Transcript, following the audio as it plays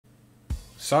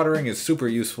Soldering is super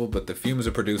useful, but the fumes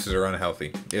it produces are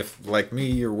unhealthy. If, like me,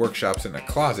 your workshop's in a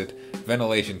closet,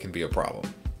 ventilation can be a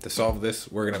problem. To solve this,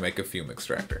 we're going to make a fume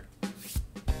extractor.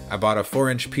 I bought a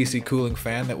 4-inch PC cooling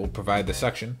fan that will provide the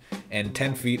suction, and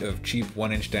 10 feet of cheap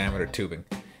 1-inch diameter tubing.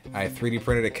 I 3D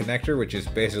printed a connector, which is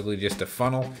basically just a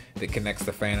funnel that connects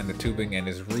the fan and the tubing and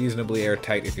is reasonably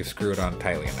airtight if you screw it on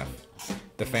tightly enough.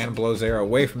 The fan blows air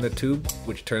away from the tube,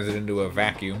 which turns it into a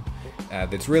vacuum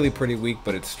that's really pretty weak,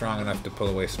 but it's strong enough to pull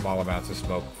away small amounts of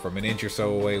smoke from an inch or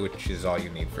so away, which is all you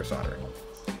need for soldering.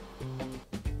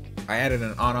 I added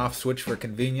an on-off switch for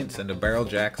convenience and a barrel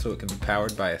jack so it can be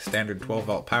powered by a standard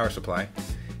 12-volt power supply.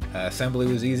 Assembly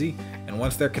was easy, and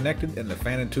once they're connected and the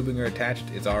fan and tubing are attached,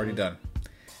 it's already done.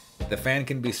 The fan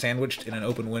can be sandwiched in an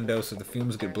open window so the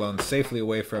fumes get blown safely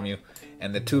away from you,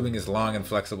 and the tubing is long and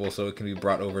flexible so it can be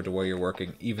brought over to where you're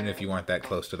working even if you aren't that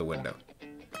close to the window.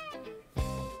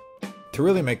 To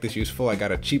really make this useful, I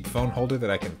got a cheap phone holder that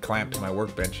I can clamp to my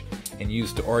workbench and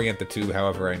use to orient the tube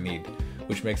however I need,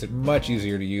 which makes it much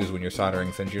easier to use when you're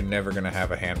soldering since you're never going to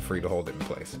have a hand free to hold it in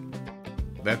place.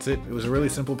 That's it. It was a really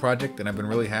simple project and I've been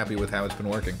really happy with how it's been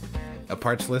working. A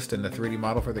parts list and the 3D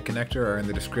model for the connector are in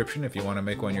the description if you want to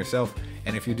make one yourself,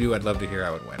 and if you do, I'd love to hear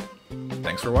how it went.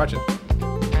 Thanks for watching.